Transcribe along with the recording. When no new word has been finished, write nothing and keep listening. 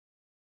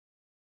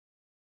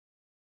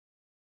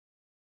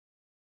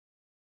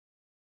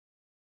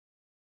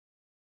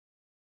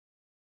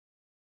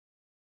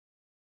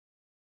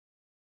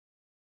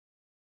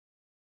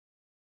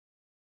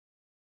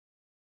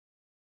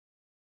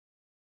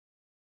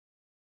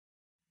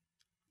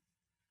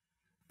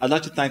I'd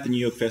like to thank the New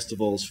York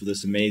festivals for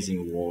this amazing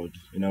award.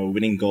 You know,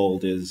 winning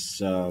gold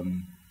is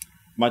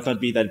might not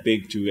be that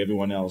big to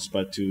everyone else,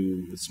 but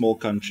to a small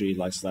country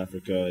like South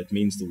Africa, it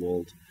means the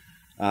world.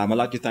 I'd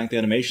like to thank the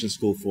animation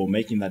school for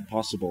making that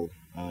possible.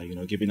 You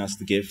know, giving us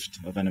the gift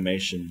of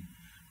animation,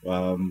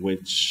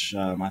 which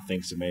I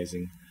think is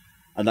amazing.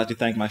 I'd like to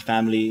thank my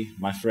family,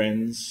 my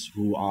friends,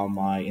 who are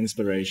my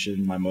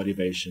inspiration, my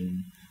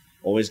motivation,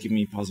 always give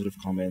me positive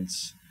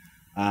comments.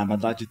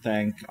 I'd like to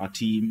thank our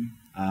team,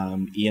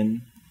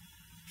 Ian,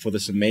 for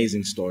this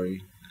amazing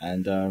story.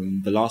 And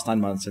the last 9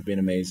 months have been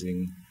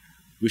amazing.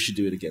 We should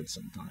do it again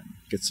sometime.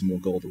 Get some more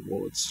gold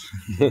awards.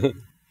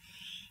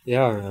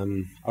 Yeah,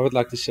 I would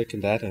like to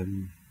second that.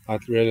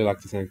 I'd really like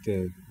to thank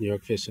the New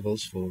York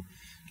festivals for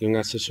giving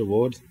us this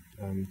award.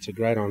 It's a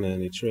great honor,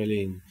 and it's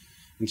really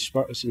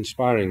it's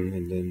inspiring,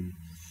 and then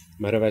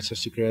motivates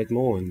us to create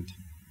more. And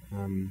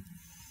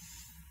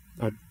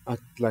I'd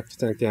like to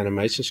thank the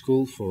animation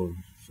school for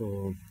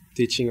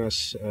teaching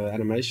us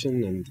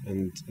animation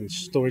and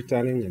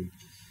storytelling.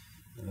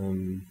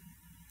 And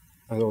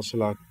I'd also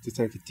like to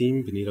thank the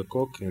team, Benito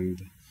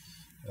and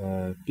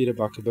Peter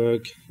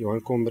Bakkerberg,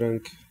 Johan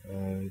Kombrink,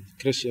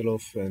 Chris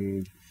Elof,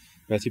 and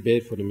Matthew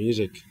Baird for the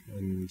music.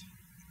 And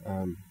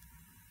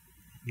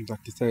I'd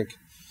like to thank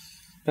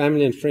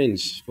family and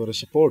friends for the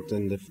support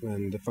and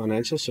the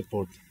financial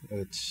support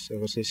that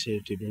was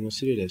necessary to bring us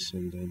through this.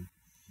 And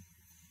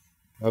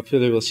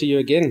hopefully we'll see you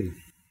again.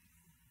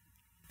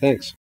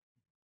 Thanks.